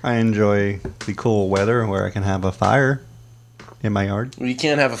fall? I enjoy the cool weather where I can have a fire in my yard. Well, you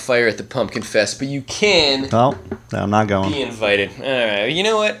can't have a fire at the Pumpkin Fest, but you can Well, I'm not going. be invited. All right. You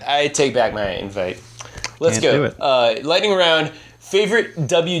know what? I take back my invite. Let's Can't do go. it. Lightning round. Favorite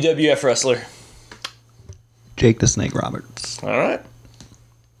WWF wrestler? Jake the Snake Roberts. All right.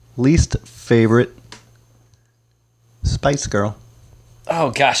 Least favorite Spice Girl.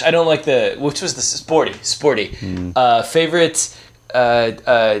 Oh gosh, I don't like which was the sporty. Favorite.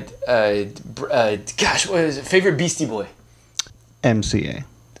 Gosh, what is it? Favorite Beastie Boy. MCA.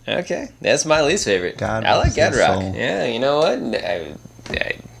 Okay, that's my least favorite. God I like bless his Ad Rock. soul. Yeah, you know what? I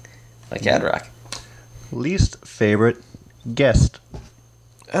like Ad Rock. Least favorite guest.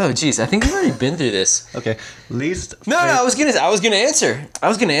 Oh geez, I think we've already been through this. Okay. Least. No, I was gonna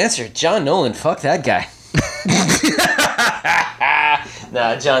answer. John Nolan. Fuck that guy.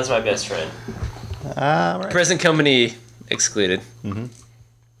 Nah, John's my best friend. All right. Present company excluded. Mm-hmm.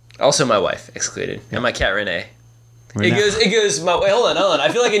 Also, my wife excluded, and my cat Renee. It goes. Hold on. I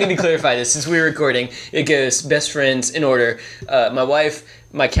feel like I need to clarify this since we're recording. It goes best friends in order. My wife,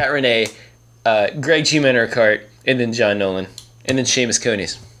 my cat Renee, Greg G. Menarcart, and then John Nolan, and then Seamus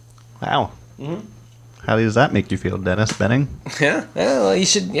Conies. Wow. How does that make you feel, Dennis Benning? Yeah. Well, you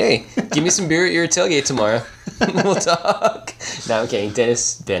should. Hey, give me some beer at your tailgate tomorrow. We'll talk. No, I'm kidding.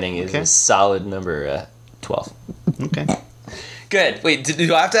 Dennis Benning is Okay. a solid number 12. Okay. Good. Wait,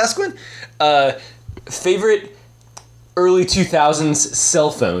 do I have to ask one? Favorite early 2000s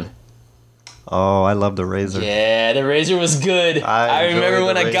cell phone? Oh, I love the Razor. Yeah, the Razor was good. I remember enjoyed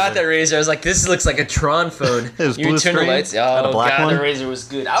when the I got Razor. that Razor, I was like, "This looks like a Tron phone." It was You blue turn the screen, lights. had a Oh black god, one. the Razor was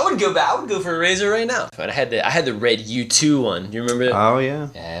good. I would go for a Razor right now. But I had the red U2 one. You remember it? Oh yeah.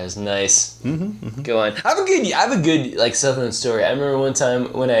 Yeah, it was nice. Mm-hmm. Go on. I have a good like cell phone story. I remember one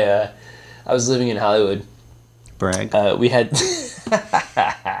time when I was living in Hollywood. Brag. We had.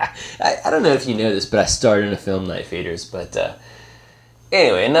 I don't know if you know this, but I starred in a film, Night Faders. But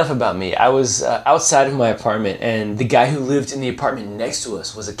anyway, enough about me. I was outside of my apartment, and the guy who lived in the apartment next to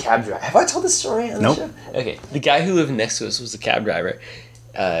us was a cab driver. Have I told this story on the Nope. show? Okay, the guy who lived next to us was a cab driver.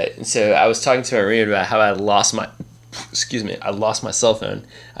 And so I was talking to my roommate about how I lost my. Excuse me. I lost my cell phone.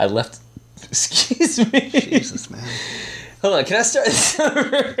 I left. Excuse me. Jesus, man. Hold on. Can I start this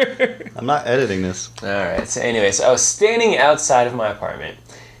over? I'm not editing this. All right. So anyway, I was standing outside of my apartment.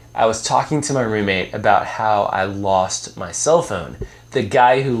 I was talking to my roommate about how I lost my cell phone. The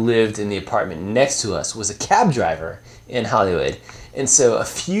guy who lived in the apartment next to us was a cab driver in Hollywood. And so a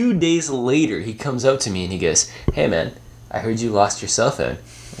few days later, he comes up to me and he goes, "Hey man, I heard you lost your cell phone."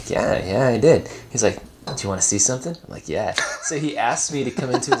 I'm like, yeah, I did. He's like, "Do you want to see something?" I'm like, "Yeah." So he asked me to come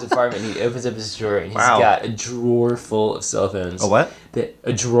into his apartment. And he opens up his drawer and he's Wow. got a drawer full of cell phones. A what?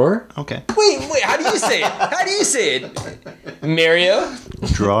 A drawer? Okay. Wait, how do you say it? How do you say it? Mario?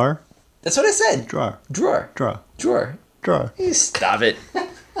 Drawer. That's what I said. Drawer. Drawer. Drawer. Drawer. Drawer. You stop it.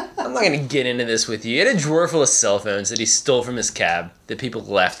 I'm not going to get into this with you. He had a drawer full of cell phones that he stole from his cab that people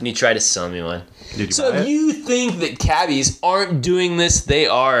left, and he tried to sell me one. Did you So buy if it? you think that cabbies aren't doing this, they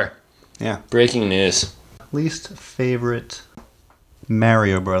are. Yeah. Breaking news. Least favorite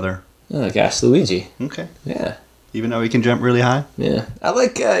Mario brother. Oh gosh, Luigi. Okay. Yeah. Even though he can jump really high. Yeah. I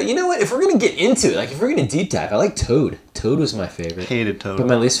like, you know what? If we're going to get into it, like if we're going to deep dive, I like Toad. Toad was my favorite. Hated Toad. But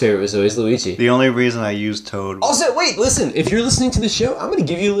my least favorite was always Luigi. The only reason I used Toad was Also, wait, listen. If you're listening to the show, I'm going to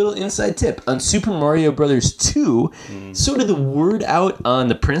give you a little inside tip. On Super Mario Brothers 2, sort of the word out on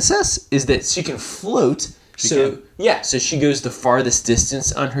the princess is that she can float. can? So she goes the farthest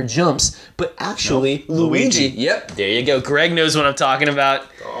distance on her jumps. But actually, Luigi. Luigi. Yep, there you go. Greg knows what I'm talking about.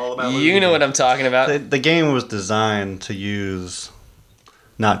 all about You Luigi. know what I'm talking about. The game was designed to use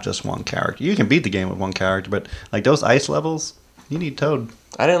not just one character. You can beat the game with one character, but like those ice levels, you need Toad.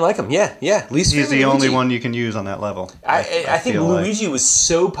 I didn't like him. Yeah. Least He's favorite the only Luigi. one you can use on that level. I think feel like. Luigi was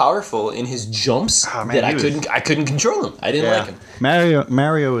so powerful in his jumps Oh, man, that he was- I couldn't control him. I didn't like him.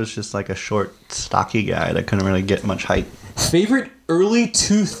 Mario was just like a short, stocky guy that couldn't really get much height. Favorite early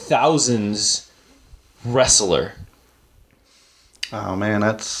 2000s wrestler? Oh man,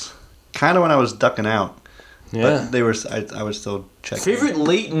 that's kind of when I was ducking out. Yeah. But I was still checking. Favorite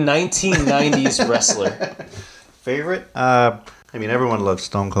late 1990s wrestler? Favorite? I mean, everyone loves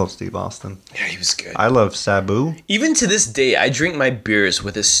Stone Cold Steve Austin. Yeah, he was good. I love Sabu. Even to this day, I drink my beers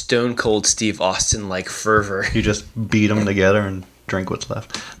with a Stone Cold Steve Austin like fervor. You just beat them together and drink what's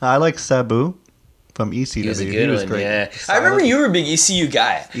left. I like Sabu from ECW. He was a good one, great. yeah. I Solid. remember you were a big ECU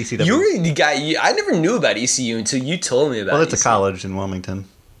guy. ECW. You were the guy. I never knew about ECU until you told me about it. Well, it's a college in Wilmington,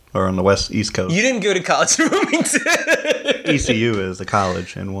 or on the East Coast. You didn't go to college in Wilmington. ECU is a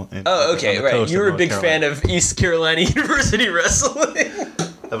college in Oh, okay, on the right. coast You of were a North big Carolina. fan of East Carolina University Wrestling.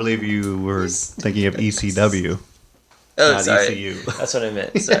 I believe you were thinking of ECW, Oh, not sorry. ECU. That's what I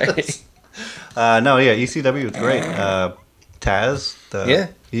meant. Sorry. No, yeah, ECW was great. Taz, Yeah.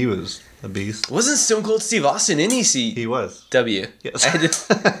 he was a beast. Wasn't Stone Cold Steve Austin in ECW? He was. Yes. I had to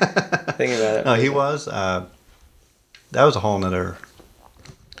think about it. No, he was. That was a whole nother.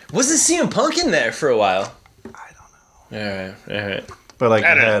 Wasn't CM Punk in there for a while? I don't know. All right. But like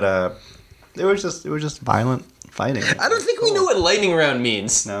I you don't had, it was just violent fighting. I don't think we know what lightning round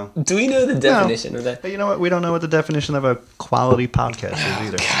means. No. Do we know the definition of that? But you know what? We don't know what the definition of a quality podcast is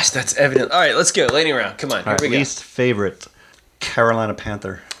either. Gosh, that's evident. All right, let's go. Lightning round. Come on. All Here right, we go. least favorite Carolina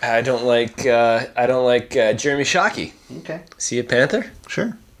Panther. I don't like Jeremy Shockey. Okay, Is he a Panther?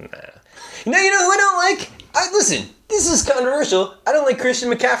 sure. No, you know who I don't like? Listen, this is controversial. I don't like Christian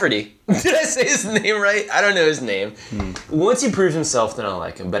McCafferty. Did I say his name right? I don't know his name. Once he proves himself, then I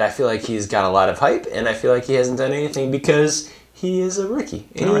like him. But I feel like he's got a lot of hype, and I feel like he hasn't done anything because he is a rookie.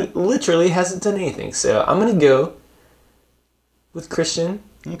 And All he right. literally hasn't done anything. So I'm going to go with Christian,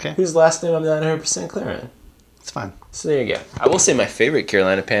 Okay, whose last name I'm not 100% clear on. it's fine. So there you go. I will say my favorite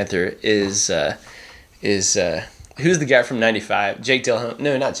Carolina Panther is who's the guy from '95? Jake Delhomme?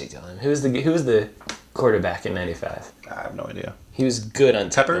 No, not Jake Delhomme. Who was the quarterback in '95? I have no idea. He was good on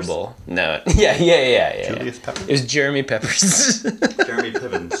Peppers? Techno Bowl. No, yeah. Julius Peppers? It was Jeremy Peppers. Jeremy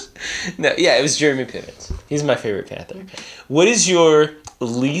Pivens. No, yeah, it was Jeremy Pivens. He's my favorite Panther. What is your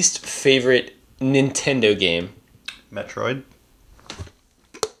least favorite Nintendo game? Metroid.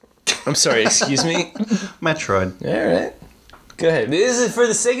 I'm sorry, excuse me? Metroid. All right. Go ahead. This is for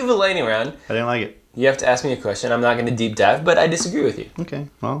the sake of a lightning round. I didn't like it. You have to ask me a question. I'm not going to deep dive, but I disagree with you. Okay,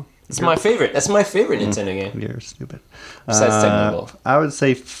 well. It's my favorite. That's my favorite Nintendo game. You're stupid. Besides technical. I would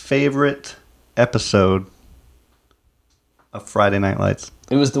say favorite episode of Friday Night Lights.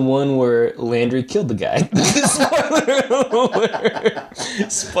 It was the one where Landry killed the guy.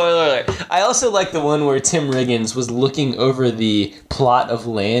 Spoiler alert. I also like the one where Tim Riggins was looking over the plot of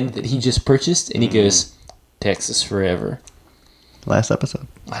land that he just purchased, and he goes, Texas forever. Last episode.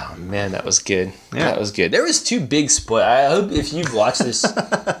 Oh, man, that was good. Yeah. That was good. There was two big spoilers. I hope if you've watched this,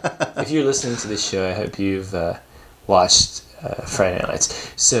 if you're listening to this show, I hope you've watched Friday Night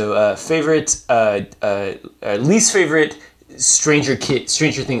Lights. So, least favorite Stranger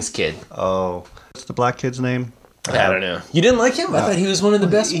Things kid. Oh. What's the black kid's name? I don't know. You didn't like him? I thought he was one of the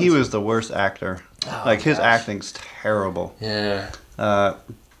best He ones. was the worst actor. His acting's terrible. Yeah.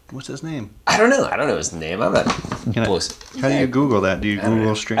 What's his name? I don't know his name. I'm not bullshit. How do you Google that? Do you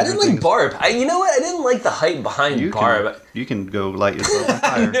Google Stranger I didn't Things? like Barb. You know what? I didn't like the hype behind Barb. You can go light yourself on I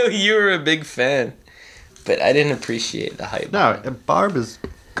fire. know you were a big fan, but I didn't appreciate the hype. No, Barb is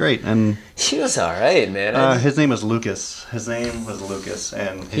great, and He was alright, man. his name was Lucas.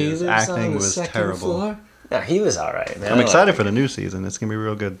 And his acting was terrible. No, he was alright, man. I'm excited for the new season. It's gonna be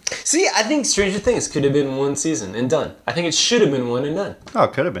real good. See, I think Stranger Things could have been one season and done. I think it should have been one and done. Oh,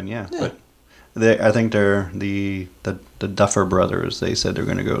 it could have been, yeah. But I think they're the Duffer Brothers. They said they're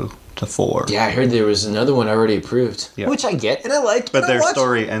gonna go to 4. Yeah, I heard there was another one already approved, Yeah. which I get and I like. But their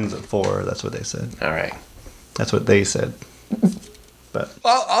story ends at 4. That's what they said. All right, That's what they said. But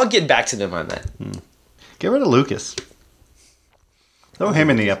I'll get back to them on that. get rid of Lucas. Throw him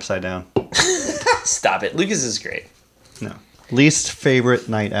in the Upside Down. Stop it, Lucas is great. No. Least favorite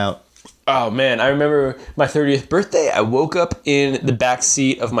night out. Oh man, I remember my 30th birthday. I woke up in the back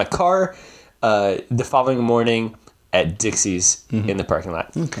seat of my car the following morning at Dixie's in the parking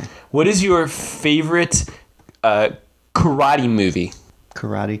lot. Okay. What is your favorite karate movie?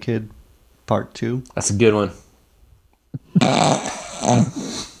 Karate Kid Part 2. That's a good one.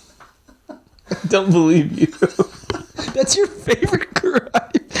 Don't believe you. That's your favorite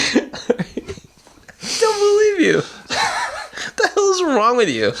karate. Don't believe you. What the hell is wrong with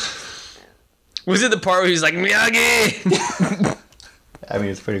you? Was it the part where he's like Miyagi? I mean,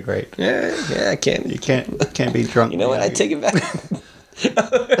 it's pretty great. Yeah, I can't. You can't be drunk. You know what? I take it back.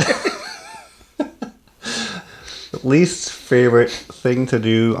 Least favorite thing to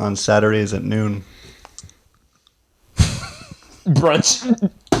do on Saturdays at noon. Brunch.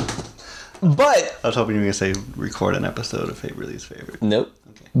 But I was hoping you were going to say record an episode of Least Favorite. nope.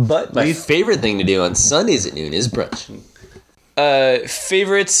 But my favorite thing to do on Sundays at noon is brunch.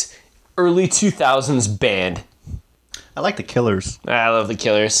 Favorite early 2000s band. I like the Killers. I love the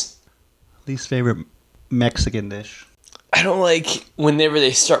Killers. Least favorite Mexican dish. I don't like whenever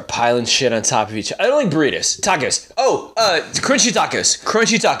they start piling shit on top of each other. I don't like burritos. Tacos. Oh, crunchy tacos.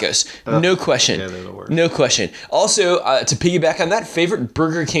 Crunchy tacos. No question. Yeah, they're the worst. No question. Also, to piggyback on that, favorite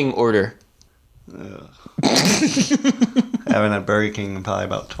Burger King order. I haven't had Burger King in probably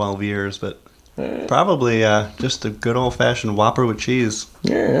about 12 years, but probably just a good old-fashioned Whopper with cheese.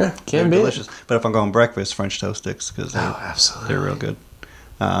 Yeah, They're delicious. But if I'm going breakfast, French toast sticks, because absolutely. they're real good.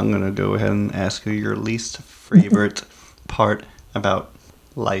 I'm going to go ahead and ask you your least favorite part about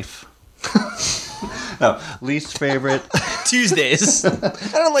life. No, least favorite. Tuesdays. I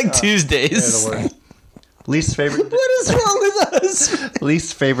don't like Tuesdays. They're the worst. Least favorite. What is wrong with us?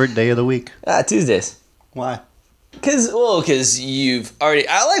 Least favorite day of the week. Tuesdays. Why? Because you've already.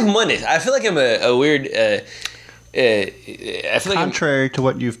 I like Mondays. I feel like I'm a weird. I feel like Contrary to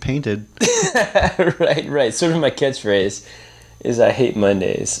what you've painted. right. Sort of my catchphrase is I hate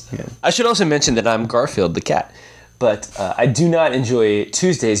Mondays. Yeah. I should also mention that I'm Garfield the cat, but I do not enjoy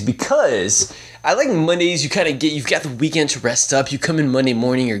Tuesdays because I like Mondays. You've got the weekend to rest up. You come in Monday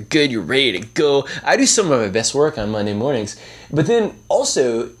morning, you're good, you're ready to go. I do some of my best work on Monday mornings, but then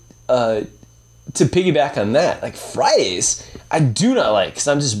also to piggyback on that, like Fridays, I do not like because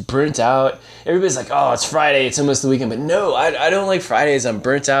I'm just burnt out. Everybody's like, oh, it's Friday, it's almost the weekend, but no, I don't like Fridays. I'm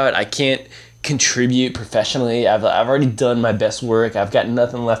burnt out. I can't contribute professionally. I've already done my best work. I've got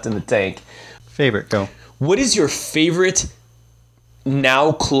nothing left in the tank. Favorite, go. What is your favorite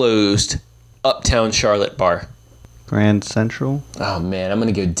now closed Uptown Charlotte bar? Grand Central. Oh man, I'm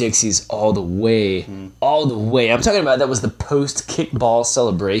gonna go Dixie's all the way. All the way. I'm talking about that was the post kickball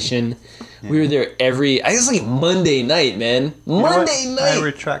celebration. Yeah. We were there I guess like Monday night, man. Monday night. I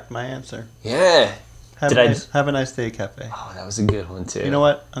retract my answer. Yeah. Have a nice day, Cafe. Oh, that was a good one too. You know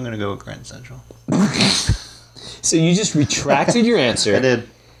what? I'm gonna go with Grand Central. So you just retracted your answer. I did.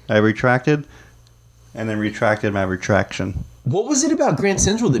 I retracted, and then retracted my retraction. What was it about Grand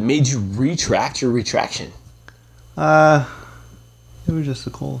Central that made you retract your retraction? It was just a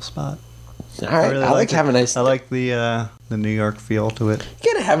cool spot. All right, I like having a nice. I like the New York feel to it.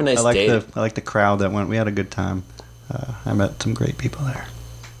 You gotta have a nice day. I like the crowd that went. We had a good time. I met some great people there.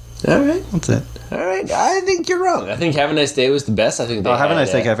 All right, That's it. all right. I think you're wrong. I think Have a Nice Day was the best. I think. Have a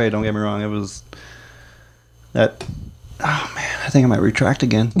Nice Day Cafe. Don't get me wrong. It was that. Oh man, I think I might retract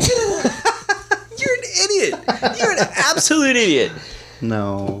again. You're an idiot. You're an absolute idiot.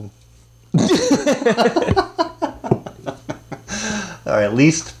 No. All right,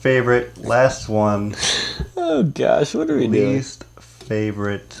 least favorite, last one. Oh gosh, what are we doing? Least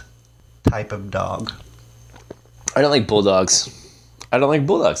favorite type of dog. I don't like bulldogs. I don't like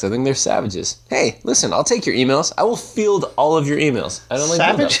bulldogs. I think they're savages. Hey, listen, I'll take your emails. I will field all of your emails. I don't like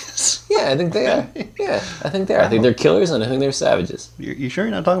bulldogs. Savages? Yeah, I think they are. Yeah, I think they are. I think they're killers, and I think they're savages. You sure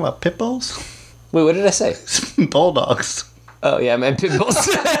you're not talking about pit bulls? Wait, what did I say? Bulldogs. Oh yeah, I meant pit bulls.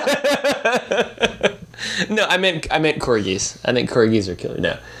 No, I meant corgis. I think corgis are killer.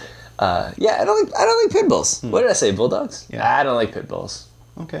 No, yeah, I don't like pit bulls. What did I say? Bulldogs? Yeah. I don't like pit bulls.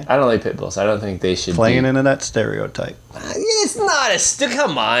 Okay. I don't like pit bulls. I don't think they should Playing be. into that stereotype. It's not a.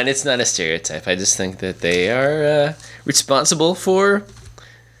 Come on, it's not a stereotype. I just think that they are responsible for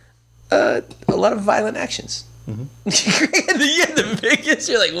a lot of violent actions. Mm-hmm. Yeah, the biggest.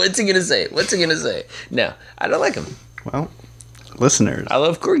 You're like, what's he gonna say? What's he gonna say? No, I don't like them. Well, listeners, I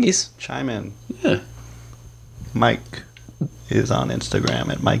love corgis. chime in. Yeah. Mike is on Instagram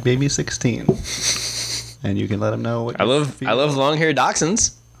at MikeBaby16, and you can let him know what I love long hair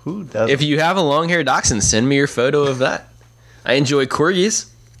dachshunds. Who does? If you have a long hair dachshund, send me your photo of that. I enjoy corgis.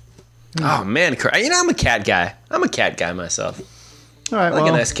 Oh man, I'm a cat guy. I'm a cat guy myself. All right, I like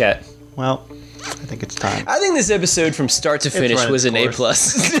a nice cat. Well, I think it's time. I think this episode from start to finish run was its an A+.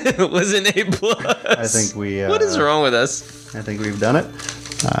 course. Was an A+. I think we. What is wrong with us? I think we've done it.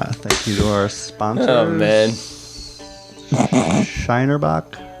 Thank you to our sponsors. Oh man.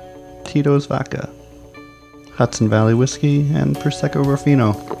 Shinerbach, Tito's Vodka, Hudson Valley Whiskey, and Prosecco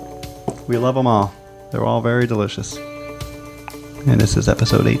Ruffino. We love them all. They're all very delicious. And this is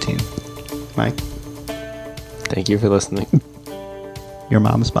episode 18. Mike, Thank you for listening. your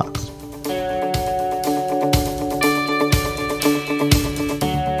mom's box.